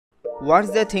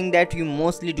What's the thing that you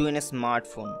mostly do in a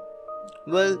smartphone?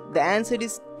 Well, the answer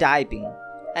is typing.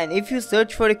 And if you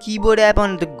search for a keyboard app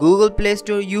on the Google Play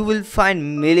Store, you will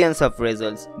find millions of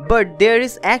results. But there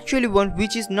is actually one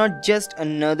which is not just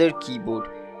another keyboard,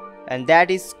 and that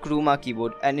is Chrooma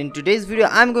keyboard. And in today's video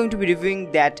I'm going to be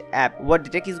reviewing that app. What the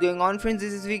tech is going on, friends?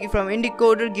 This is Vicky from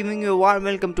IndiCoder giving you a warm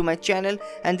welcome to my channel,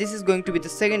 and this is going to be the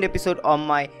second episode of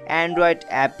my Android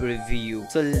app review.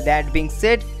 So that being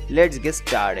said, let's get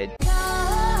started.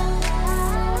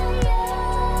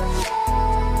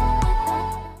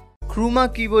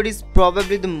 Chrooma keyboard is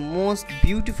probably the most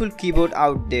beautiful keyboard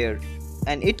out there,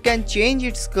 and it can change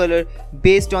its color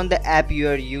based on the app you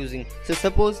are using. So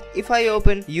suppose if I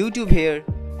open YouTube here,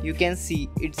 you can see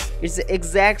it's the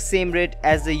exact same red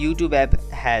as the YouTube app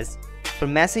has. For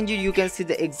Messenger you can see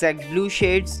the exact blue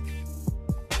shades.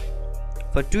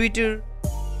 For Twitter,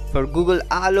 for Google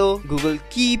Allo, Google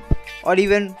Keep, or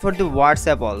even for the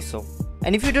WhatsApp also.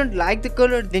 And if you don't like the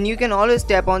color, then you can always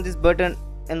tap on this button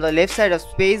on the left side of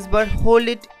Spacebar, hold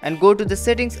it and go to the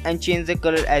settings and change the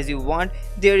color as you want.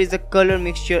 There is a color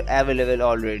mixture available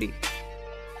already.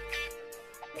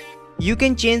 You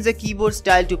can change the keyboard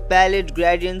style to palette,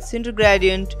 gradient, center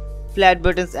gradient, flat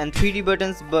buttons and 3D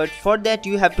buttons, but for that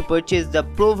you have to purchase the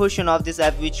pro version of this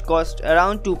app, which costs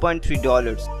around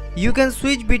 $2.3. You can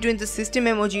switch between the system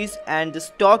emojis and the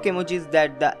stock emojis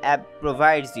that the app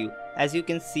provides you, as you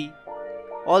can see.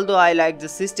 Although I like the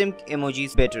system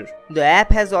emojis better. The app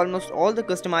has almost all the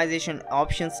customization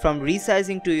options, from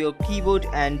resizing to your keyboard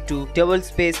and to double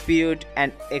space period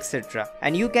and etc.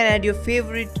 And you can add your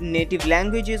favorite native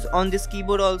languages on this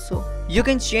keyboard also. You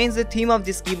can change the theme of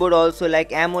this keyboard also,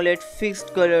 like AMOLED,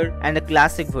 fixed color and the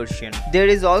classic version. There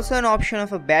is also an option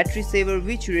of a battery saver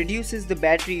which reduces the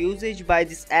battery usage by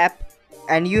this app.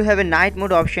 And you have a night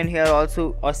mode option here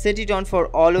also, or set it on for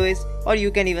always, or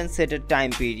you can even set a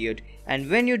time period. And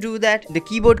when you do that, the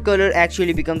keyboard color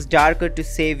actually becomes darker to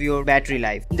save your battery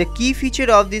life. The key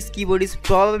feature of this keyboard is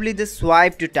probably the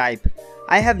swipe to type.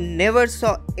 I have never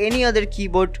saw any other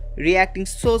keyboard reacting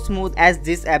so smooth as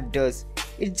this app does.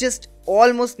 It's just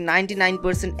almost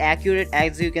 99% accurate,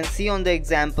 as you can see on the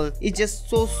example. It's just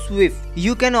so swift.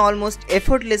 You can almost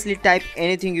effortlessly type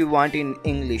anything you want in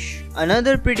English.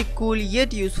 Another pretty cool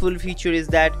yet useful feature is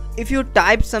that if you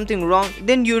type something wrong,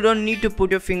 then you don't need to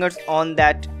put your fingers on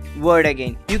that word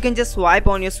again. You can just swipe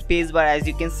on your spacebar, as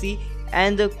you can see,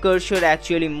 and the cursor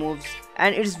actually moves.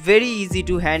 And it's very easy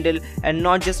to handle, and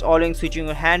not just always switching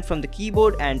your hand from the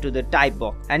keyboard and to the type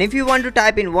box. And if you want to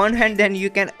type in one hand, then you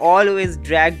can always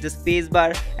drag the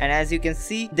spacebar, and as you can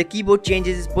see, the keyboard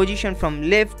changes its position from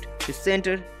left to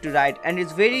center to right, and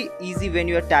it's very easy when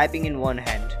you are typing in one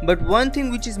hand. But one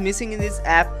thing which is missing in this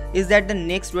app is that the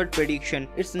next word prediction.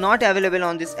 It's not available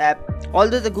on this app,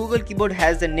 although the Google keyboard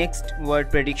has the next word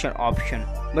prediction option.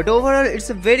 But overall it's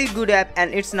a very good app,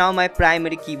 and it's now my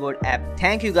primary keyboard app.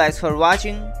 Thank you guys for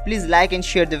watching. Please like and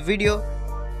share the video,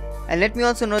 and let me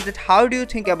also know that how do you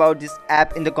think about this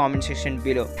app in the comment section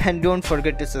below. And don't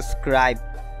forget to subscribe,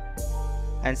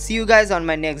 and see you guys on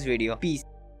my next video. Peace.